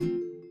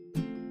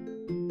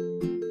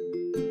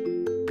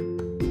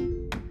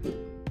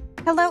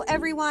Hello,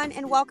 everyone,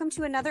 and welcome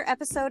to another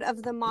episode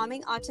of the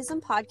Momming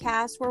Autism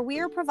Podcast, where we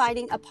are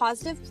providing a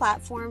positive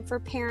platform for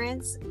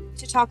parents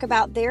to talk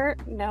about their...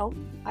 No,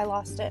 I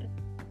lost it.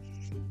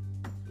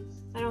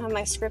 I don't have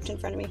my script in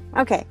front of me.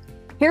 Okay,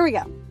 here we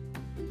go.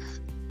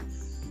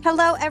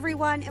 Hello,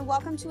 everyone, and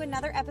welcome to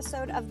another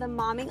episode of the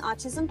Momming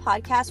Autism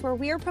Podcast, where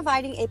we are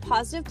providing a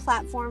positive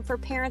platform for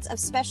parents of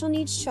special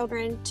needs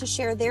children to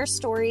share their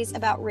stories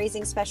about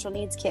raising special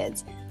needs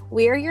kids.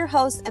 We are your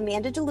hosts,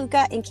 Amanda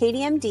DeLuca and Katie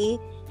MD,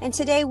 and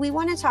today we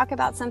want to talk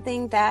about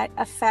something that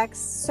affects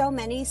so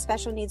many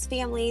special needs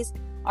families,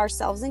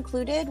 ourselves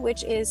included,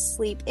 which is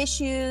sleep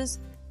issues,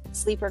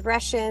 sleep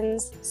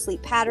regressions,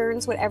 sleep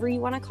patterns, whatever you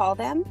want to call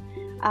them.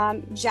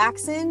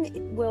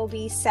 Jackson will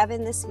be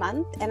 7 this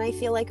month, and I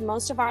feel like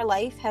most of our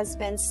life has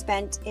been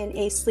spent in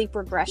a sleep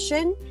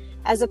regression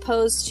as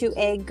opposed to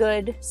a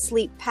good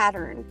sleep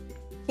pattern.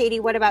 Katie,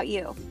 what about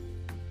you?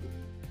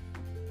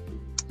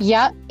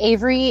 Yeah,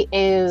 Avery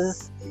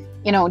is,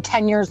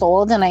 10 years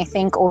old. And I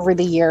think over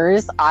the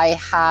years, I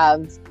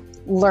have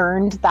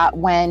learned that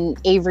when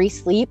Avery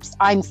sleeps,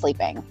 I'm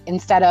sleeping.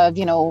 Instead of,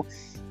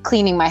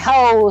 cleaning my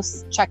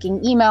house, checking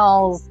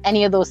emails,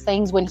 any of those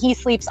things, when he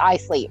sleeps, I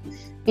sleep.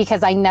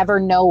 Because I never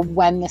know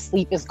when the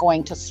sleep is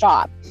going to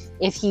stop.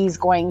 If he's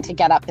going to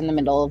get up in the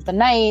middle of the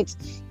night,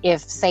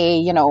 if,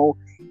 say,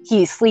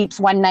 he sleeps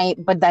one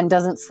night, but then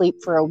doesn't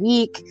sleep for a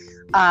week.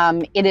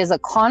 It is a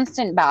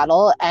constant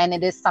battle, and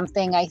it is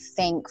something I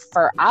think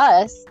for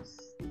us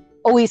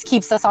always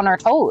keeps us on our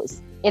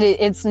toes.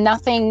 It's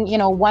nothing,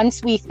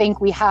 once we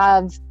think we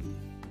have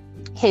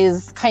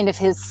his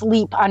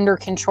sleep under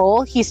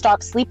control, he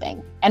stops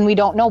sleeping, and we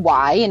don't know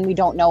why, and we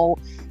don't know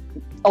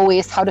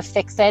always how to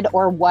fix it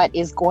or what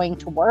is going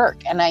to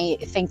work. And I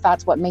think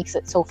that's what makes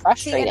it so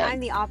frustrating. See, and I'm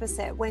the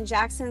opposite. When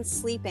Jackson's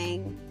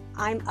sleeping,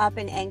 I'm up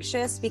and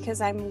anxious because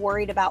I'm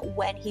worried about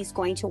when he's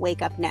going to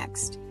wake up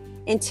next.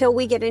 Until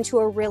we get into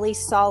a really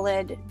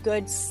solid,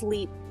 good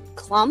sleep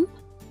clump,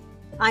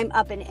 I'm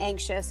up and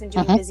anxious and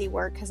doing busy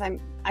work because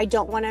I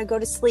don't want to go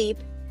to sleep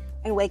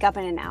and wake up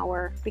in an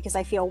hour because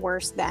I feel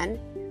worse then.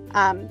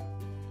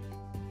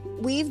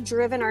 We've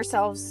driven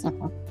ourselves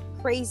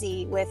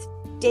crazy with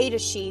data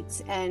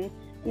sheets and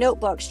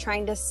notebooks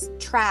trying to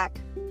track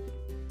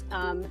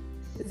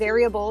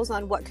variables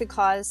on what could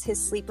cause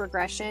his sleep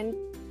regression,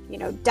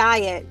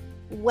 diet,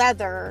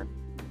 weather,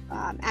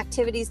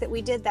 activities that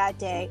we did that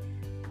day,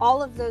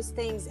 all of those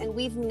things. And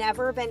we've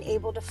never been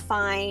able to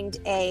find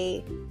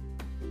a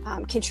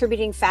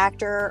contributing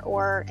factor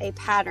or a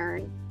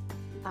pattern.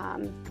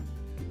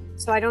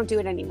 So I don't do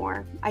it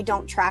anymore. I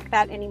don't track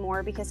that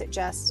anymore because it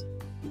just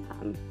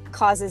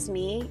causes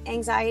me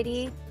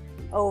anxiety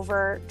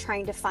over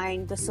trying to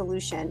find the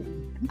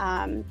solution.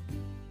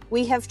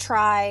 We have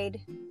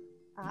tried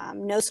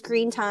no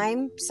screen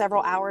time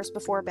several hours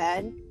before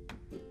bed.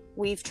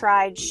 We've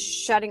tried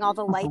shutting all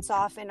the lights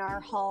off in our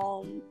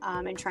home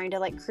and trying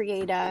to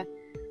create a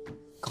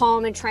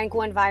calm and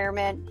tranquil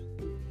environment.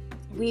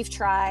 We've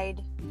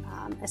tried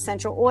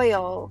essential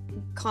oil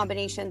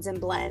combinations and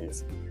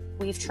blends.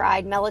 We've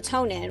tried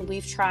melatonin.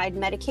 We've tried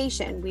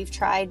medication. We've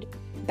tried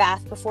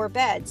bath before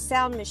bed,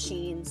 sound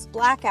machines,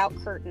 blackout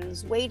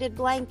curtains, weighted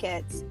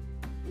blankets,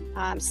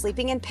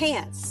 sleeping in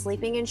pants,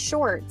 sleeping in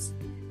shorts.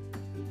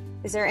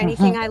 Is there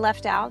anything I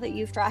left out that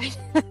you've tried?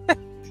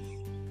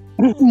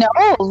 No,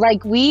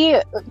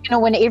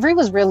 when Avery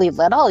was really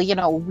little,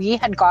 we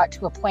had got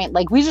to a point,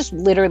 we just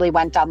literally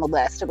went down the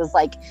list. It was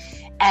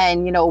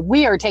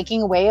we are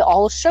taking away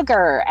all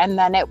sugar. And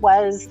then it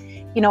was,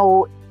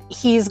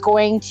 he's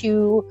going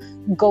to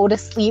go to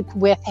sleep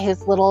with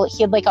his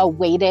he had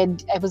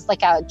it was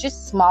a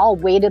just small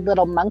weighted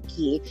little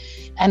monkey.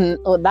 And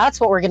that's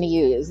what we're going to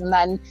use. And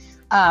then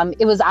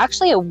it was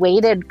actually a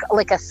weighted,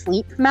 a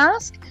sleep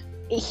mask.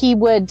 He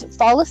would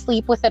fall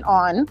asleep with it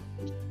on,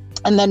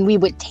 and then we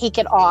would take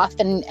it off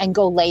and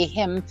go lay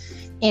him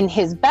in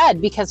his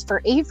bed, because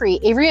for Avery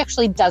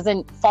actually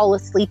doesn't fall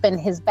asleep in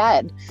his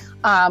bed.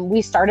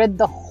 We started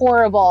the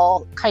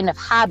horrible kind of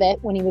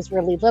habit when he was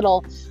really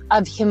little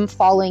of him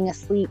falling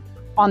asleep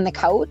on the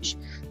couch.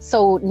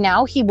 So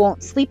now he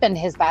won't sleep in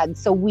his bed.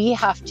 So we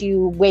have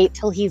to wait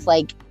till he's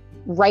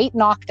right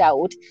knocked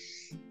out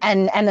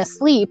and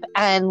asleep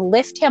and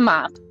lift him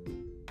up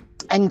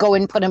and go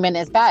and put him in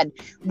his bed,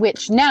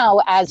 which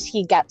now, as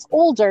he gets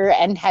older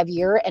and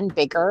heavier and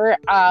bigger,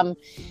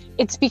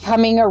 it's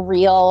becoming a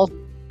real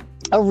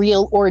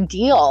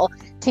ordeal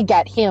to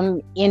get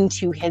him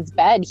into his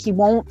bed. He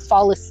won't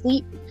fall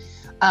asleep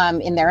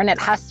in there, and it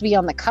has to be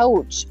on the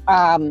couch.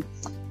 I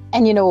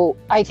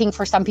think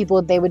for some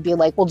people, they would be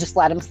like, well, just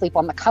let him sleep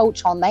on the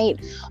couch all night.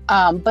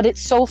 But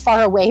it's so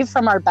far away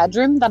from our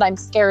bedroom that I'm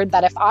scared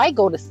that if I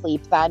go to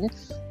sleep, then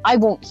I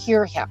won't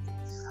hear him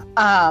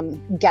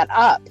get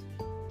up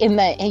in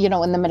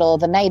the middle of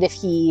the night if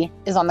he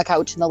is on the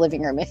couch in the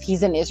living room. If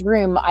he's in his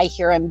room, I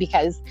hear him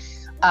because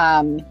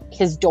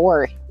his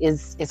door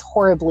is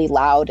horribly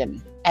loud,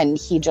 and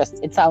he just,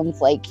 it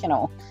sounds like,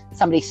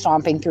 somebody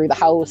stomping through the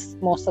house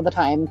most of the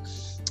time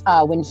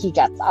when he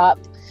gets up.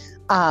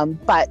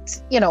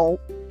 But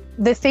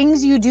the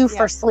things you do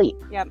for Yep. sleep.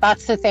 Yep.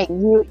 That's the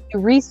thing. You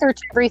research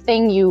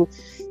everything. You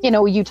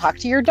talk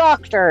to your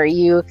doctor,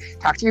 you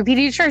talk to your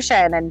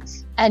pediatrician,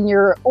 and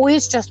you're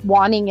always just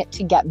wanting it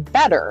to get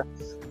better.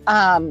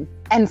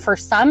 And for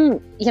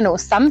some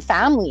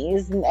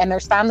families, and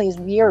there's families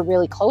we are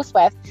really close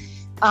with,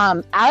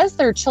 as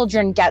their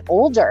children get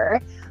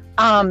older,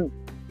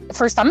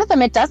 for some of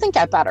them, it doesn't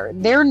get better.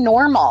 Their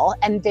normal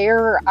and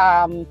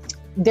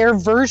their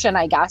version,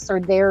 I guess, or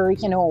their,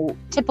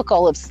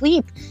 typical of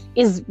sleep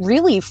is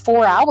really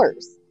 4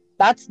 hours.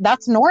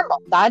 That's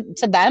normal. That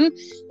to them,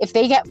 if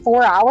they get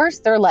 4 hours,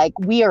 they're like,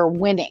 we are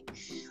winning.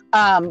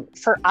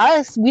 For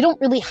us, we don't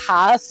really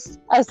have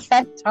a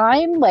set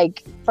time,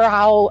 like for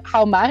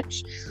how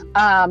much.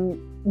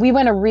 We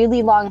went a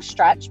really long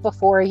stretch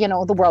before,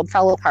 the world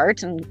fell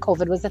apart and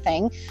COVID was a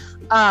thing.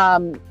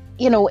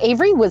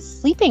 Avery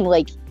was sleeping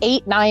like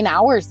 8-9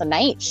 hours a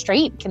night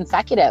straight,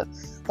 consecutive.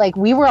 Like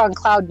we were on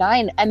cloud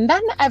 9, and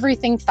then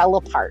everything fell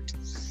apart.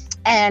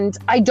 And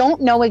I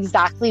don't know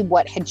exactly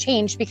what had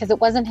changed, because it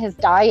wasn't his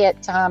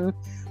diet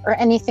or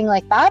anything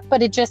like that,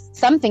 but it just,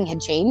 something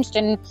had changed.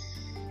 And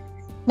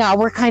now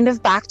we're kind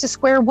of back to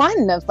square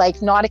one of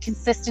like not a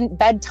consistent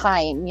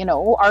bedtime.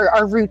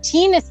 Our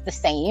routine is the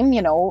same,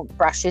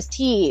 brush his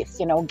teeth,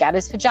 get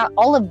his pajama,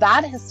 all of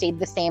that has stayed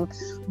the same.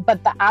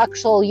 But the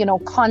actual,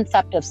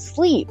 concept of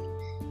sleep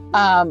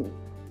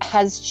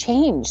has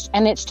changed.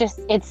 And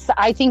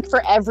I think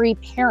for every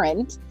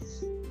parent,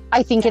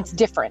 I think it's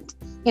different.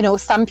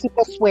 Some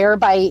people swear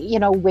by,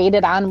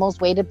 weighted animals,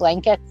 weighted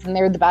blankets, and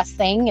they're the best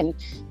thing.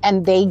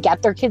 And they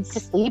get their kids to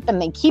sleep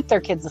and they keep their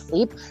kids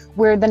asleep,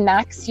 where the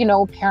next,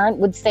 parent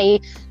would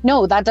say,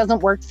 no, that doesn't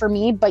work for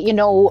me. But,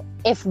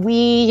 if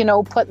we,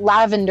 put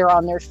lavender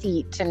on their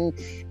feet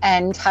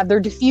and have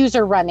their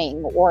diffuser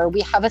running, or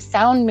we have a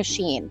sound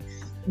machine,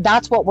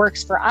 that's what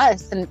works for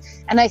us. And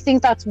I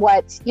think that's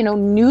what,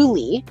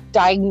 newly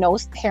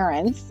diagnosed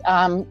parents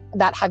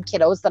that have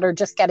kiddos that are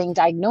just getting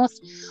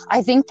diagnosed,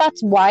 I think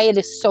that's why it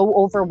is so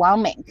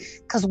overwhelming.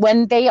 Because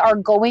when they are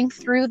going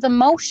through the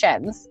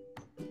motions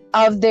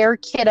of their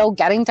kiddo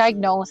getting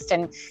diagnosed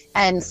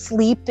and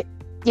sleep,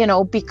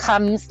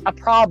 becomes a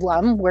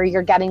problem where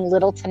you're getting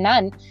little to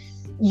none,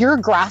 you're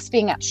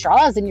grasping at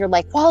straws and you're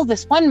like, well,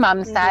 this one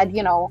mom said,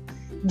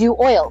 do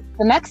oil.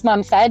 The next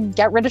mom said,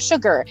 get rid of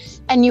sugar.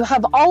 And you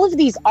have all of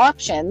these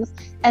options.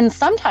 And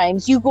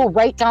sometimes you go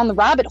right down the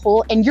rabbit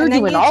hole and you're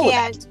doing all of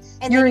it.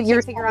 And then you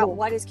can't figure out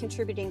what is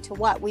contributing to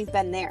what. We've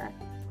been there.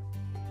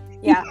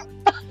 Yeah.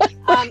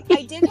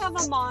 I did have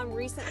a mom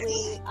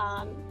recently.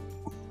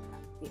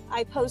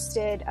 I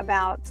posted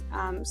about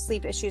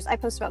sleep issues. I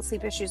post about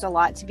sleep issues a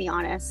lot, to be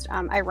honest.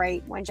 I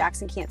write when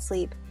Jackson can't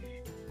sleep.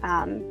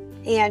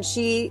 And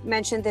she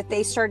mentioned that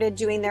they started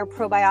doing their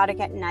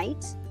probiotic at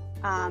night.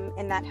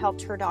 And that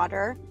helped her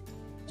daughter.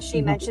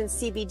 She mentioned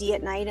CBD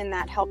at night, and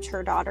that helped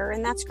her daughter,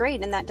 and that's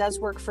great. And that does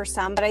work for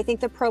some, but I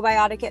think the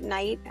probiotic at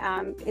night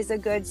is a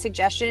good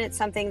suggestion. It's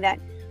something that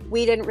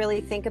we didn't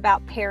really think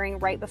about pairing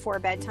right before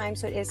bedtime.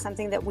 So it is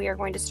something that we are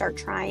going to start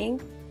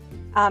trying.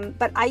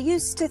 But I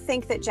used to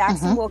think that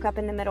Jackson woke up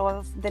in the middle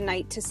of the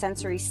night to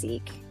sensory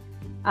seek.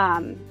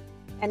 And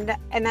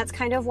that's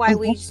kind of why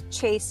we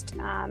chased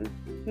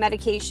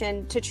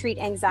medication to treat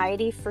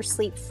anxiety for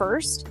sleep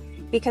first.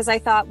 Because I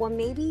thought, well,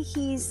 maybe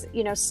he's,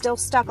 still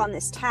stuck on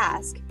this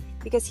task,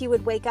 because he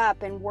would wake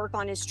up and work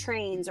on his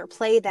trains or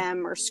play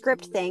them or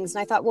script things.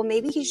 And I thought, well,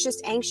 maybe he's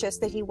just anxious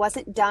that he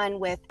wasn't done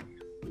with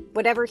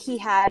whatever he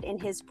had in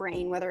his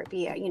brain, whether it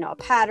be a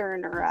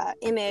pattern or a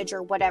image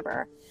or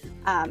whatever.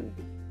 And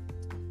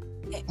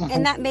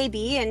that may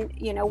be, and,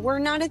 we're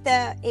not at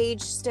the age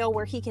still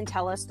where he can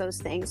tell us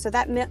those things. So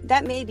that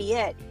may be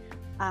it.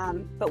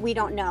 But we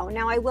don't know.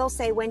 Now, I will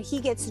say, when he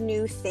gets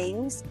new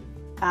things,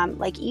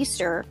 like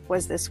Easter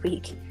was this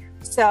week.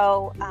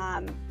 So,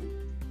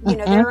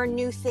 there are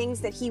new things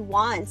that he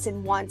wants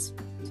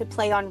to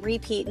play on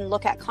repeat and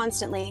look at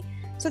constantly.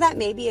 So that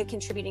may be a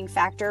contributing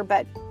factor,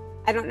 but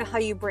I don't know how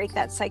you break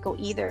that cycle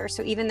either.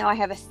 So even though I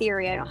have a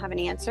theory, I don't have an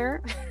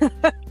answer.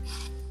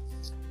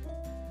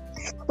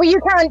 Well,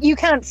 you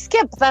can't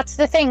skip. That's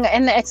the thing.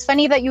 And it's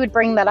funny that you would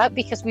bring that up,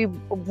 because we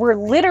were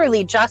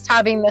literally just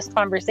having this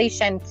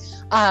conversation,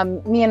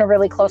 me and a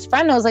really close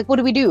friend. I was like, what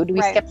do we do? Do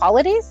we skip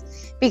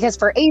holidays? Because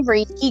for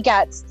Avery, he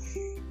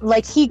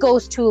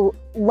goes to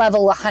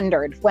level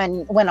 100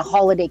 when a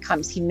holiday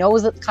comes. He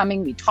knows it's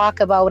coming. We talk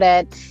about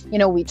it.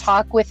 We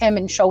talk with him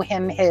and show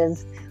him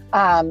his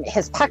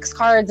PEX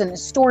cards and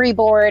his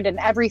storyboard and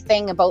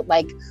everything about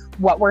like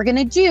what we're going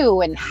to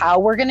do and how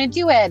we're going to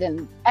do it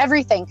and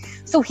everything.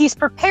 So he's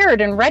prepared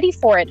and ready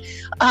for it,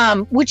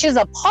 which is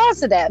a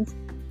positive.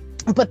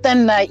 But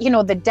then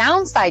the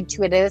downside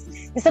to it is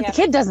that the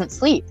kid doesn't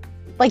sleep.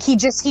 Like he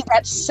gets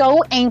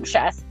so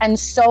anxious and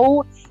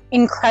so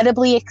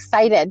incredibly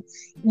excited.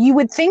 You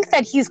would think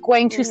that he's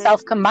going to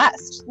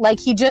self-combust.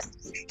 Like you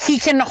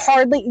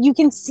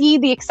can see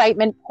the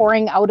excitement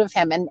pouring out of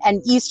him.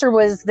 And Easter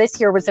this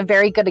year was a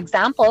very good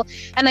example.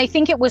 And I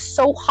think it was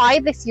so high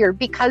this year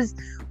because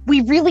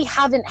we really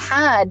haven't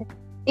had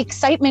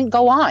excitement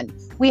go on.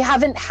 We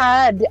haven't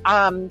had,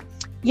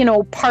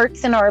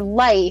 parts in our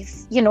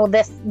life,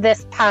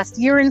 this past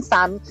year and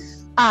some,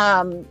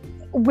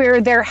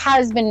 where there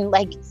hasn't been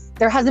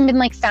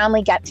like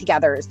family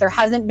get-togethers. There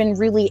hasn't been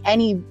really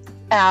any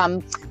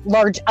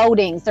large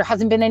outings. There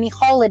hasn't been any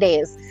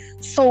holidays.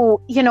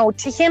 So,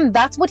 to him,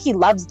 that's what he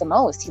loves the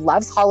most. He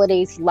loves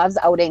holidays. He loves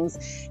outings.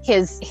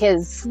 His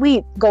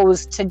sleep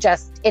goes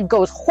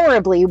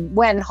horribly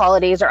when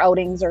holidays or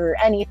outings or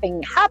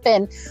anything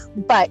happen.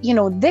 But,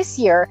 this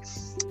year,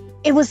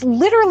 it was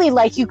literally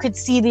like you could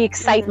see the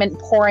excitement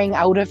pouring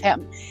out of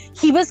him.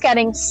 He was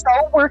getting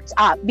so worked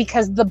up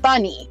because the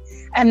bunny,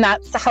 and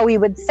that's how he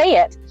would say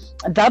it,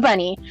 the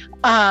bunny.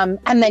 And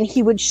then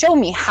he would show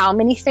me how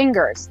many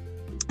fingers,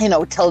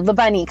 till the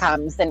bunny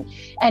comes.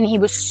 And he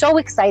was so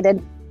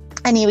excited.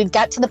 And he would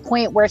get to the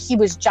point where he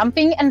was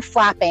jumping and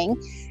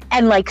flapping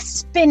and like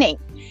spinning.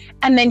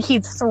 And then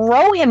he'd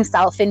throw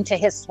himself into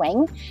his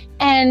swing.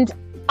 And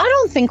I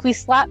don't think we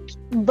slept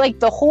like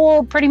the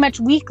whole pretty much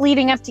week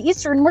leading up to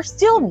Easter, and we're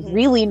still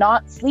really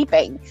not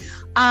sleeping.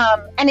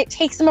 And it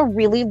takes him a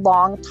really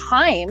long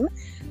time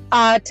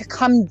to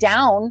come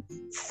down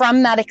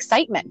from that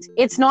excitement.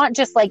 It's not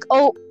just like,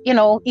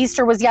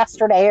 Easter was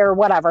yesterday or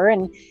whatever,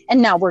 and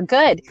now we're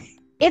good.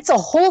 It's a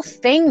whole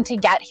thing to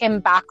get him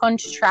back on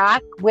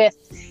track with,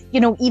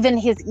 even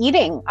his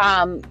eating.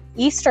 On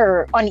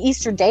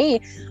Easter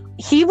Day,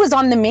 he was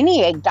on the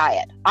mini egg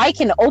diet. I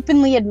can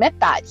openly admit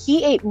that.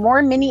 He ate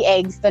more mini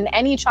eggs than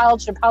any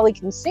child should probably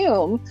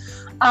consume.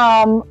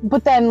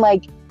 But then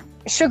like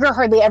sugar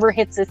hardly ever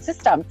hits his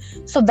system.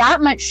 So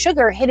that much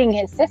sugar hitting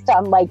his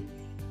system, like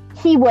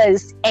he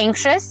was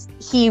anxious,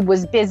 he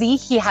was busy,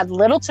 he had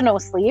little to no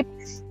sleep,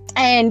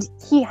 and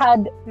he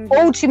had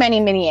too many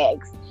mini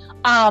eggs.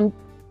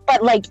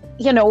 But like,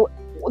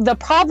 the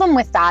problem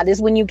with that is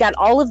when you get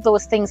all of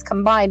those things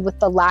combined with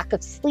the lack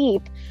of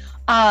sleep,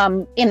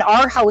 in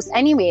our house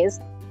anyways,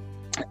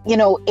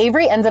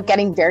 Avery ends up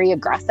getting very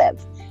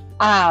aggressive.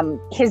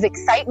 His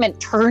excitement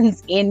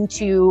turns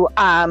into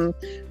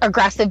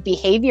aggressive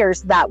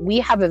behaviors that we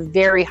have a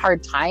very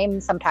hard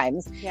time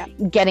sometimes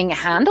getting a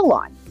handle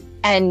on,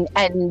 and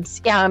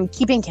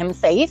keeping him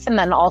safe, and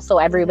then also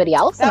everybody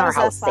else in our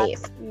house safe.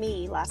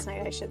 Last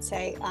night, I should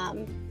say.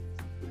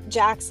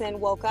 Jackson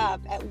woke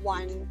up at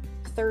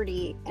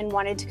 1:30 and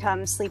wanted to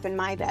come sleep in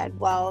my bed.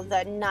 Well,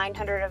 the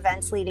 900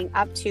 events leading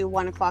up to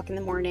 1 o'clock in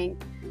the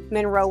morning,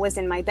 Monroe was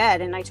in my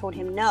bed, and I told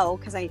him no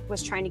because I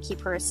was trying to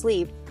keep her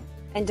asleep.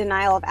 And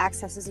denial of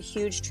access is a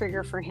huge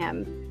trigger for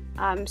him.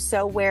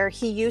 So where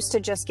he used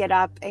to just get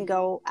up and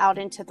go out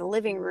into the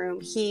living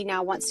room, he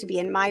now wants to be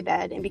in my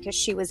bed. And because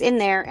she was in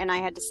there and I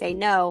had to say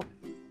no,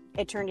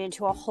 it turned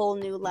into a whole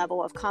new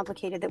level of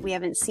complicated that we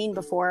haven't seen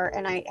before.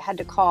 And I had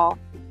to call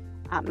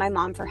my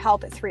mom for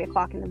help at 3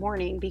 o'clock in the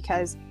morning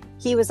because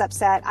he was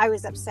upset. I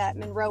was upset.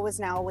 Monroe was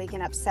now awake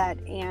and upset.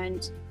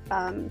 And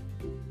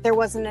there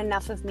wasn't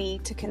enough of me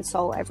to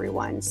console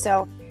everyone.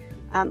 So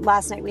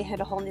last night we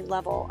hit a whole new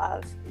level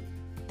of,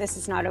 this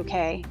is not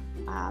okay.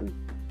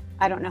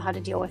 I don't know how to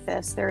deal with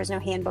this. There is no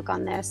handbook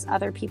on this.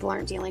 Other people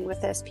aren't dealing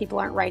with this. People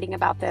aren't writing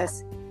about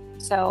this.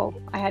 So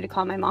I had to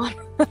call my mom.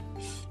 I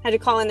had to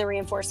call in the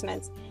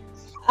reinforcements.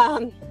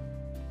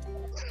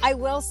 I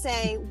will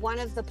say one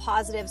of the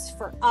positives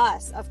for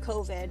us of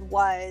COVID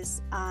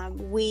was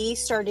we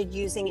started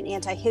using an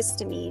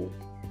antihistamine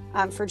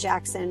for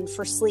Jackson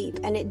for sleep.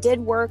 And it did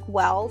work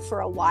well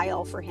for a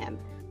while for him.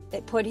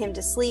 It put him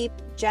to sleep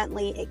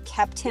gently. It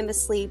kept him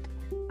asleep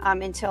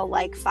until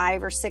like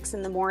 5 or 6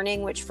 in the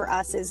morning, which for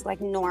us is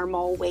like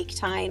normal wake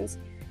times,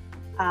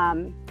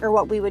 or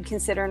what we would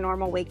consider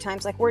normal wake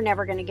times. Like we're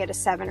never going to get a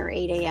 7 or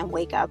 8 a.m.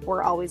 wake up.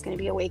 We're always going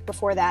to be awake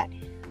before that.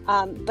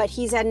 But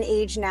he's at an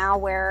age now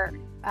where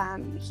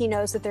he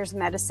knows that there's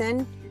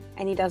medicine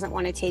and he doesn't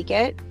want to take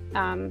it.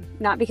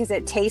 Not because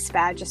it tastes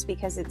bad, just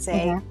because it's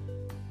a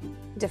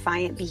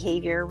defiant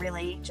behavior,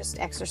 really just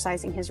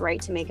exercising his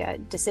right to make a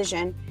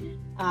decision.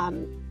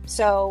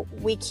 So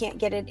we can't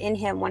get it in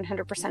him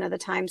 100% of the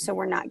time. So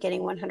we're not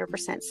getting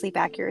 100% sleep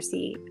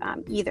accuracy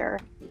either.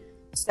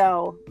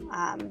 So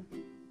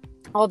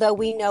although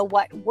we know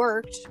what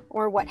worked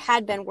or what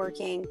had been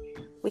working,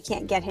 we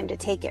can't get him to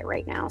take it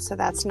right now. So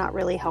that's not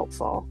really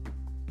helpful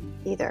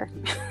either.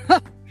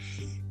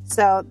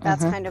 So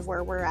that's kind of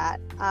where we're at.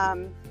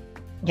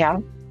 Yeah.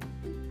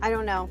 I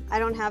don't know. I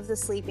don't have the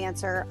sleep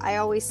answer. I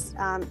always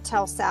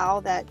tell Sal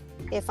that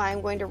if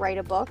I'm going to write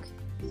a book,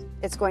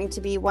 it's going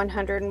to be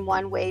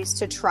 101 ways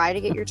to try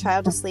to get your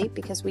child to sleep,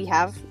 because we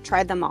have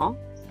tried them all.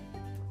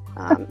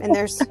 And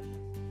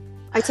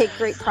I take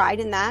great pride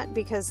in that,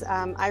 because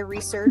I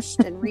researched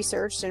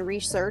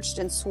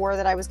and swore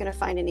that I was going to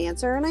find an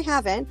answer, and I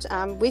haven't.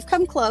 We've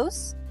come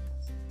close.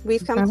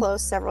 We've come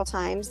close several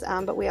times,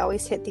 but we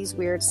always hit these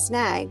weird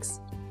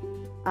snags.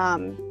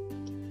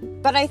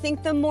 But I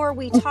think the more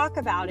we talk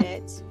about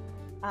it,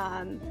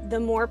 the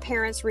more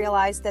parents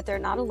realize that they're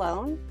not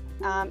alone.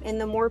 And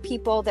the more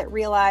people that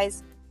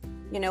realize,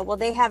 well,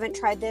 they haven't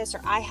tried this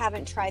or I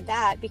haven't tried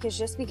that, because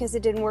just because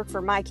it didn't work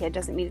for my kid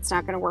doesn't mean it's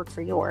not going to work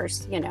for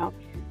yours,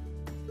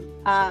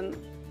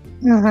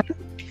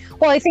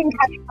 Well, I think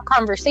having a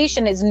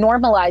conversation is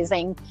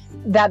normalizing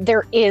that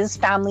there is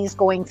families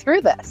going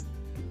through this,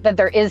 that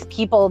there is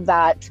people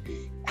that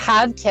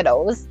have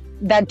kiddos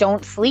that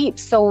don't sleep.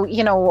 So,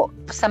 you know,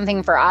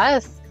 something for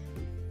us,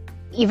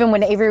 even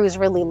when Avery was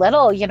really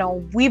little, you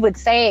know, we would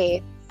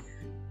say,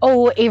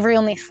 oh, Avery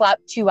only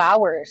slept 2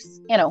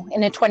 hours, you know,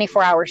 in a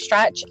 24-hour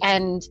stretch.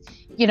 And,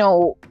 you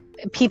know,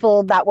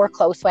 people that we're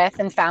close with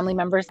and family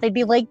members, they'd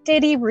be like,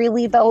 did he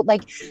really though?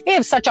 Like, they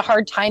have such a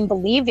hard time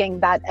believing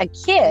that a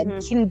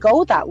kid can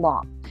go that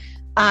long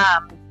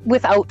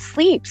without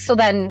sleep. So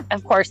then,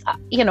 of course,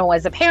 you know,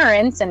 as a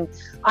parent, and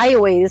I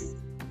always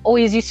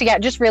used to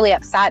get just really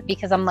upset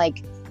because I'm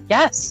like,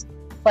 yes,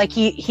 like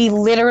he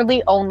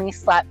literally only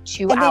slept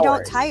 2 hours. And they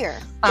don't tire.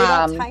 They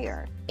don't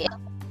tire.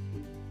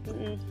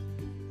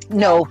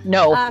 No,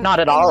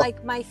 not at all.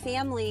 Like my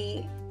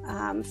family,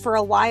 for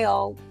a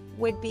while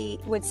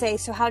would say,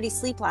 so how did he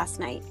sleep last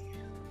night?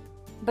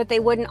 But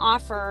they wouldn't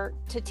offer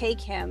to take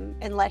him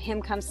and let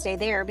him come stay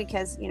there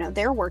because, you know,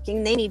 they're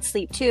working, they need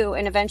sleep too.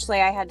 And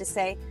eventually I had to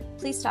say,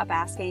 please stop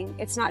asking.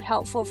 It's not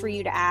helpful for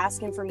you to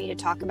ask and for me to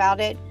talk about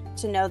it,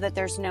 to know that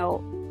there's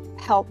no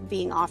help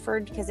being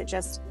offered, because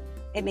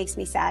it makes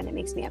me sad and it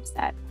makes me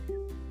upset.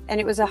 And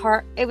it was a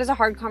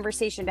hard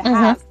conversation to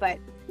have, but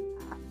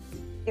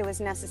it was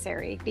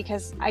necessary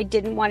because I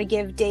didn't want to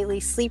give daily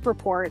sleep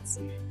reports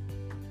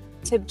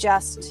to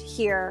just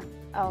hear,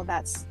 oh,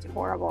 that's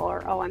horrible,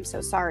 or oh, I'm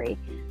so sorry.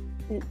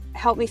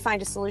 Help me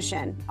find a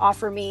solution.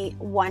 Offer me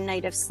one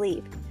night of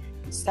sleep.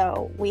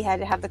 So we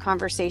had to have the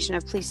conversation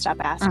of, please stop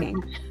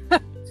asking.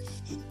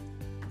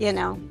 You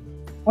know?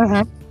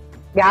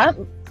 Yeah.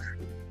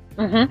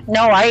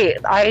 No,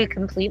 I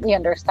completely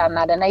understand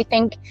that. And I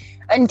think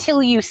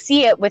until you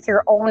see it with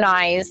your own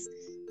eyes,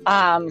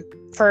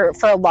 for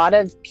a lot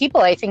of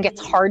people, I think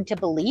it's hard to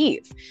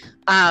believe.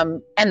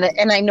 And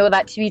I know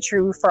that to be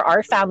true for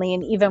our family.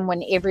 And even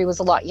when Avery was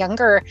a lot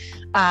younger,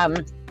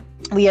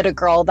 we had a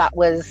girl that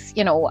was,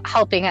 you know,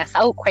 helping us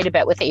out quite a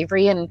bit with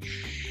Avery and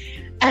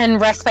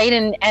respite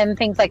and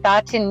things like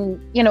that.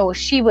 And, you know,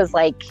 she was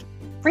like,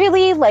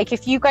 really, like,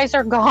 if you guys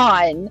are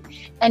gone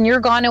and you're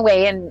gone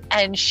away,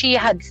 and she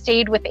had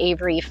stayed with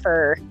Avery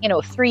for, you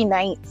know, 3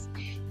 nights.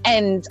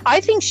 And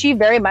I think she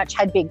very much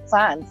had big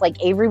plans. Like,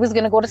 Avery was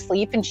going to go to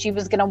sleep and she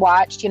was going to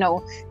watch, you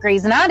know,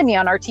 Grey's Anatomy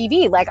on our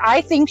TV. Like,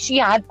 I think she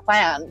had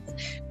plans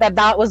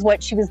that was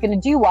what she was going to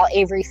do while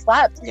Avery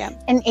slept. Yeah.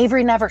 And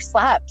Avery never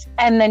slept.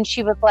 And then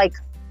she was like,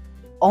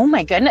 oh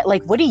my goodness,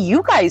 like, what do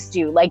you guys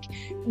do? Like,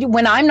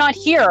 when I'm not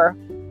here?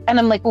 And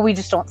I'm like, well, we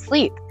just don't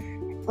sleep.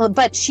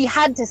 But she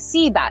had to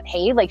see that,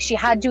 hey, like, she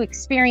had to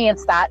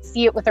experience that,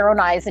 see it with her own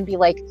eyes and be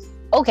like,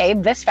 okay,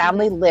 this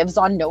family lives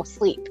on no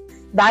sleep.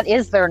 That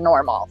is their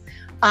normal.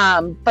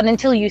 But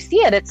until you see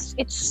it, it's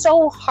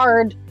so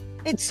hard.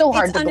 It's so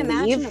hard to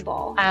believe.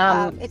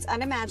 It's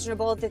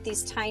unimaginable that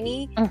these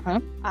tiny,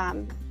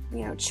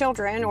 you know,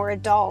 children or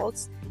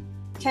adults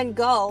can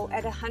go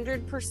at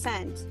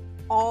 100%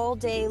 all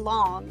day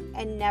long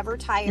and never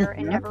tire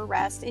and never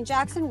rest. And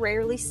Jackson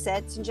rarely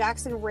sits, and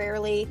Jackson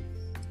rarely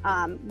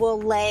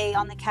will lay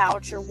on the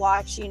couch or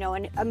watch, you know,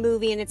 a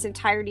movie in its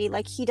entirety.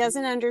 Like, he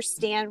doesn't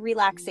understand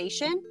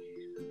relaxation.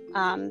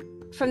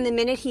 From the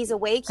minute he's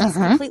awake, he's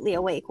completely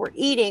awake. We're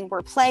eating,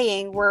 we're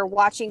playing, we're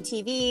watching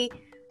TV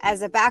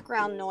as a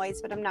background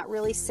noise, but I'm not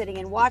really sitting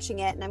and watching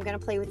it. And I'm going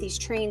to play with these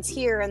trains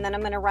here, and then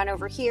I'm going to run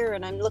over here,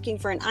 and I'm looking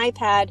for an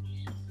iPad.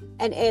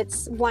 And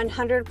it's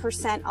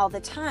 100% all the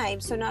time.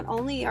 So not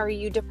only are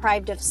you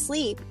deprived of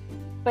sleep,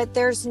 but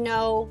there's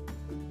no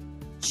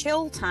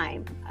chill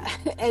time.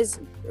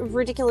 As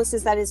ridiculous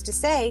as that is to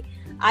say,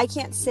 I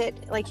can't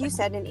sit, like you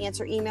said, and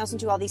answer emails and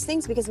do all these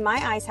things because my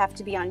eyes have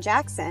to be on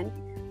Jackson,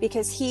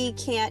 because he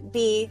can't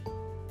be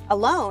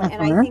alone.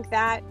 And I think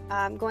that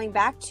going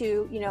back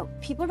to, you know,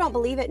 people don't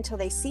believe it until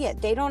they see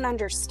it. They don't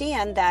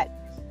understand that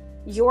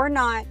you're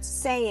not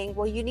saying,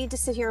 well, you need to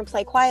sit here and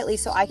play quietly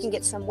so I can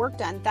get some work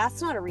done.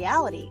 That's not a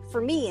reality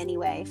for me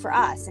anyway, for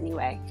us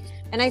anyway.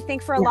 And I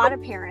think for a lot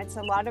of parents,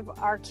 a lot of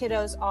our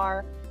kiddos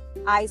are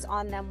eyes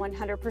on them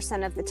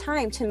 100% of the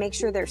time to make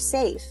sure they're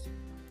safe.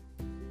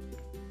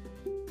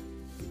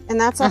 And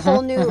that's a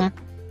whole new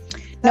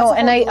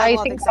I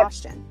think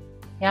exhaustion.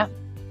 Yeah.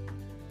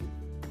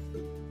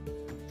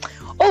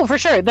 Oh, for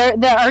sure.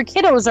 Our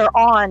kiddos are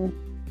on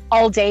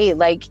all day,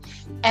 like,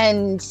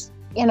 and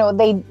you know,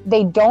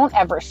 they don't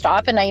ever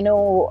stop. And I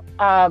know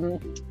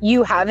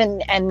you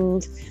haven't,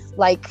 and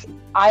like,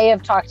 I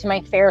have talked to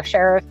my fair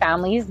share of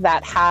families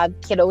that have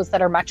kiddos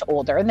that are much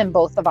older than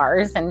both of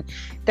ours. And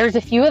there's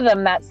a few of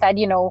them that said,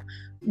 you know,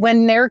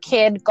 when their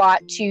kid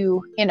got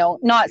to, you know,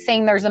 not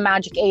saying there's a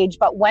magic age,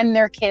 but when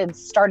their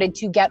kids started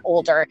to get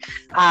older,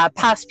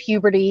 past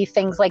puberty,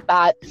 things like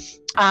that,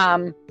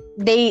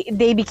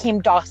 they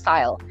became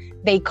docile.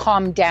 They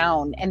calmed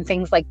down and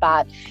things like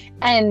that.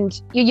 And,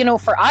 you know,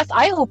 for us,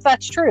 I hope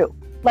that's true.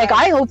 Like,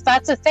 I hope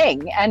that's a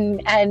thing.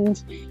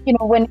 And, you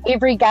know, when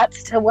Avery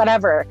gets to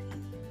whatever,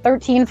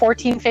 13,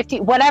 14,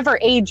 15, whatever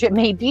age it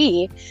may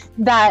be,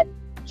 that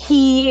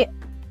he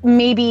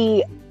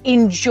maybe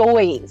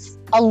enjoys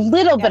a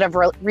little bit of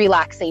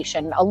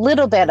relaxation, a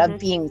little bit of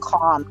being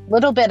calm, a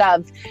little bit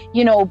of,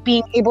 you know,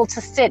 being able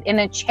to sit in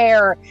a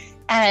chair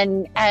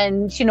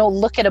and you know,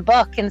 look at a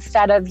book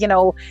instead of, you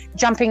know,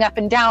 jumping up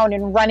and down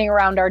and running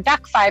around our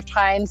deck 5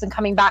 times and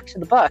coming back to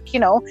the book, you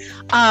know.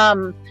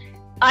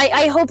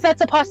 I hope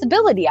that's a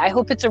possibility. I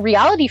hope it's a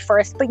reality for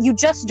us, but you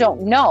just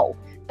don't know.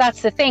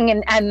 That's the thing.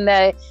 And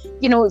the,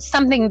 you know,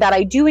 something that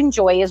I do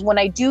enjoy is when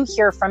I do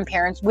hear from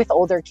parents with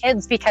older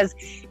kids, because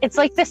it's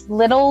like this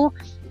little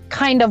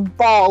kind of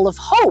ball of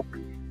hope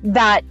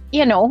that,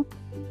 you know,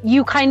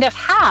 you kind of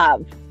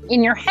have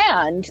in your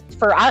hand,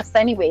 for us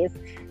anyways,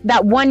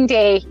 that one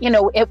day, you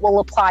know, it will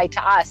apply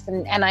to us.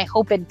 And I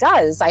hope it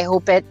does. I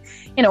hope it,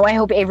 you know, I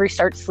hope Avery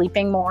starts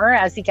sleeping more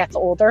as he gets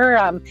older.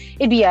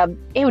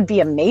 It would be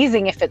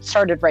amazing if it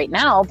started right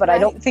now, but right. I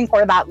don't think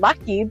we're that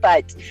lucky.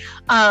 But,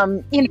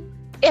 you know,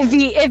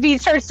 if he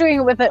starts doing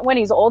it with it when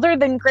he's older,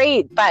 then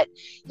great. But,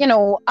 you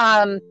know,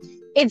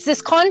 it's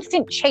this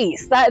constant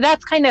chase.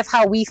 That's kind of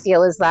how we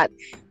feel, is that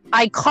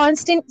I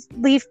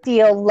constantly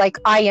feel like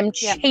I am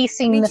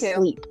chasing the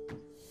sleep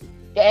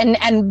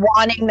and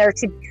wanting there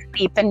to be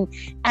sleep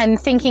and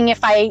thinking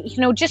if I, you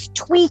know, just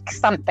tweak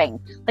something,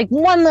 like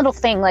one little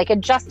thing, like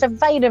adjust a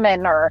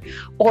vitamin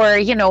or,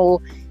 you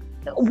know,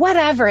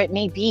 whatever it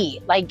may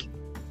be, like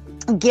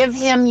give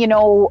him, you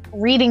know,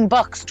 reading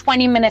books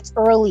 20 minutes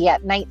early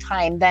at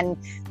nighttime than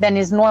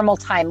his normal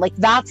time. Like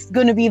that's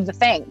going to be the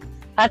thing.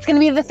 That's going to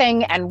be the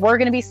thing, and we're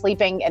going to be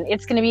sleeping, and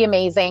it's going to be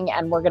amazing,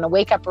 and we're going to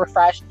wake up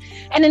refreshed,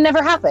 and it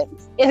never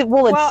happens. It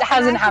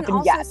hasn't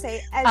happened yet.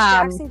 Say, as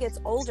Jackson gets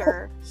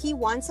older, he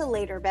wants a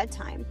later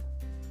bedtime.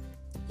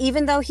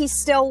 Even though he's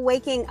still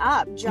waking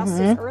up just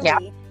as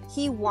early,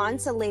 he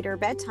wants a later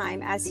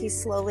bedtime as he's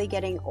slowly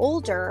getting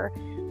older,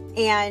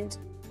 and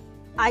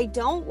I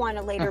don't want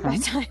a later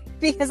bedtime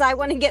because I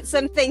want to get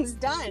some things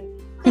done.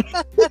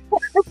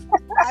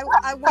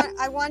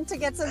 I want to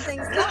get some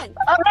things done.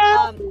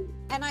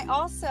 And I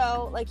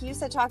also, like you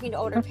said, talking to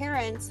older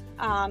parents,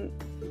 I'm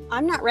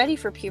not ready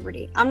for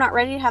puberty. I'm not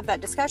ready to have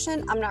that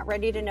discussion. I'm not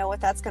ready to know what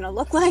that's going to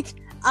look like.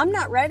 I'm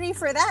not ready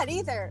for that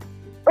either.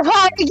 Well,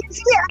 I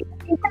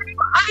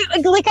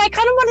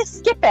kind of want to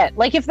skip it.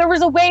 Like if there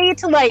was a way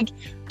to like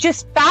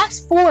just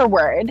fast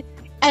forward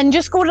and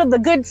just go to the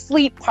good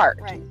sleep part.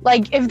 Right.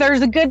 Like if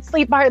there's a good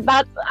sleep part,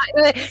 that's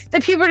the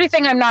puberty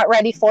thing I'm not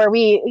ready for.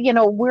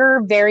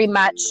 We're very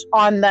much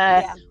on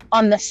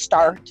the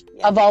start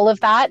of all of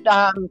that.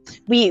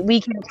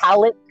 We can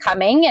tell it's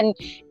coming,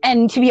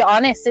 and to be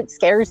honest, it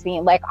scares me.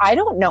 Like I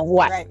don't know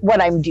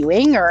what I'm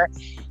doing or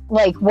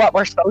like what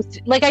we're supposed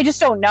to, like I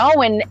just don't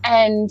know,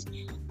 and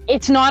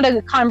it's not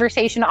a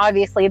conversation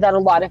obviously that a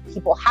lot of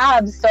people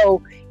have.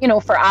 So, you know,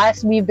 for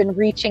us, we've been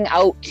reaching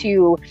out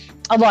to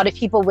a lot of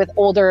people with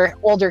older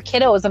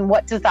kiddos, and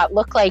what does that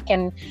look like?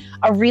 And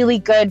a really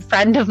good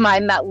friend of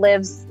mine that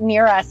lives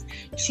near us,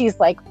 she's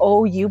like,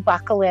 "Oh, you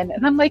buckle in,"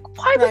 and I'm like,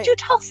 "Why would you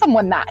tell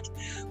someone that?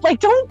 Like,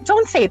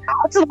 don't say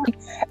that." Like,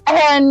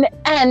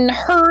 and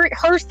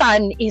her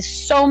son is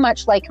so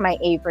much like my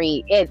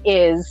Avery.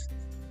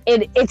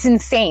 It's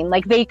insane.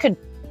 Like they could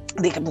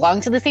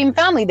belong to the same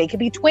family. They could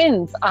be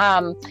twins.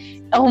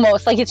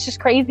 Almost like it's just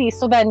crazy.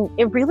 So then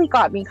it really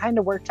got me kind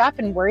of worked up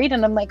and worried.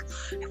 And I'm like,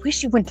 I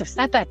wish you wouldn't have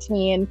said that to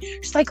me. And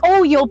she's like,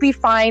 "Oh, you'll be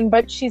fine."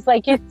 But she's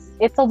like,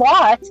 it's a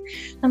lot.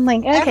 I'm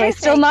like, okay,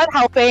 still not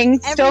helping,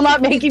 still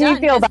not making me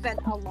feel better. Been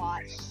a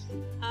lot.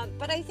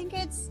 But I think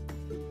it's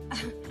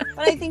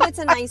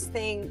a nice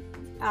thing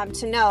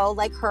to know,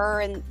 like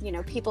her and, you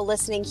know, people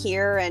listening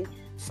here and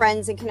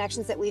friends and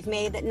connections that we've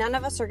made, that none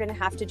of us are going to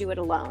have to do it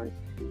alone.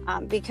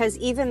 Because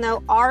even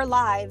though our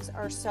lives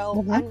are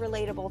so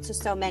unrelatable to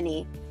so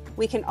many,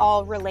 we can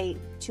all relate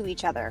to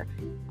each other.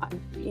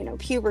 You know,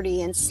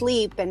 puberty and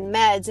sleep and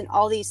meds and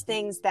all these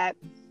things, that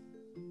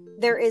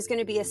there is going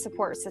to be a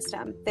support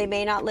system. They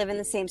may not live in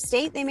the same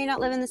state, they may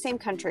not live in the same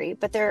country,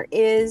 but there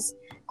is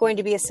going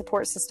to be a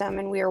support system,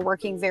 and we are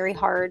working very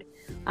hard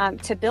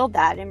to build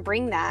that and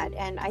bring that.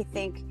 And I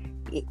think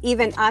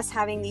even us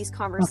having these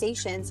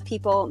conversations,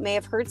 people may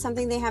have heard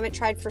something they haven't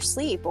tried for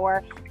sleep,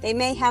 or they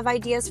may have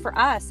ideas for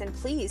us, and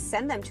please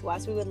send them to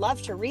us. We would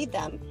love to read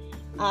them.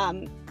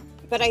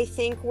 But I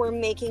think we're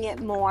making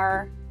it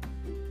more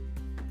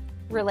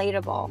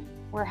relatable.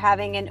 We're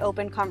having an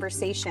open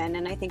conversation,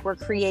 and I think we're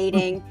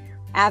creating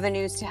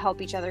avenues to help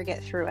each other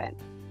get through it.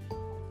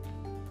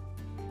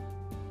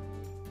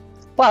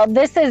 Well,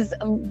 this has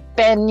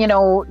been, you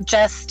know,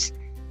 just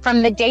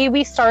from the day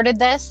we started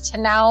this to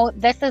now,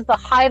 this is the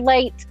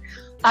highlight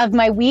of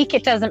my week.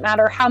 It doesn't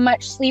matter how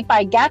much sleep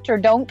I get or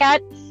don't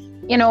get,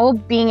 you know,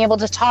 being able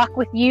to talk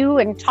with you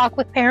and talk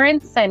with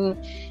parents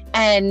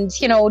and,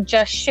 you know,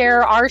 just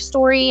share our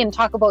story and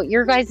talk about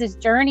your guys'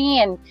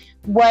 journey and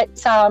what,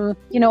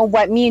 you know,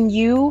 what me and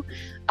you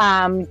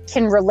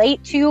can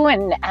relate to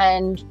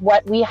and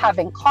what we have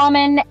in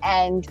common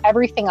and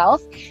everything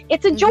else.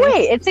 It's a joy.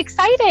 It's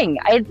exciting.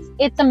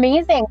 It's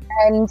amazing.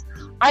 And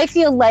I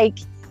feel like,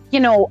 you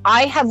know,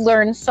 I have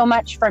learned so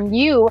much from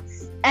you,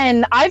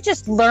 and I've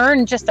just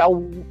learned just a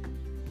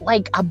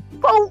like a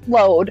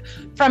boatload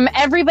from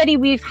everybody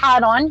we've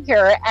had on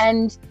here.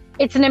 And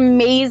it's an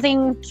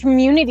amazing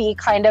community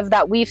kind of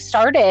that we've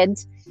started.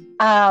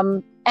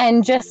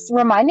 And just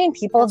reminding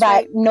people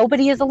that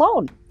nobody is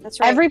alone. That's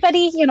right.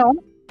 Everybody, you know,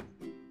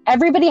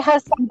 everybody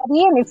has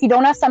somebody. And if you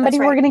don't have somebody,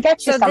 we're going to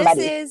get you somebody. So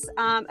this is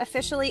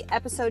officially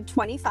episode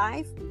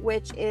 25,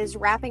 which is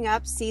wrapping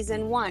up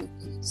season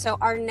 1. So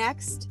our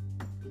next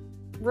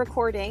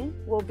recording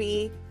will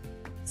be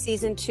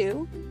season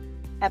 2,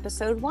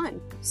 episode 1.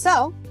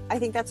 So I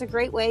think that's a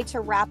great way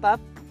to wrap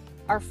up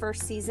our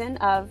first season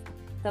of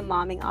the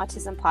Momming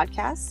Autism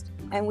podcast.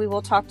 And we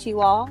will talk to you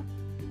all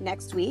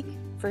next week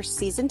for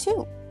season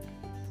 2.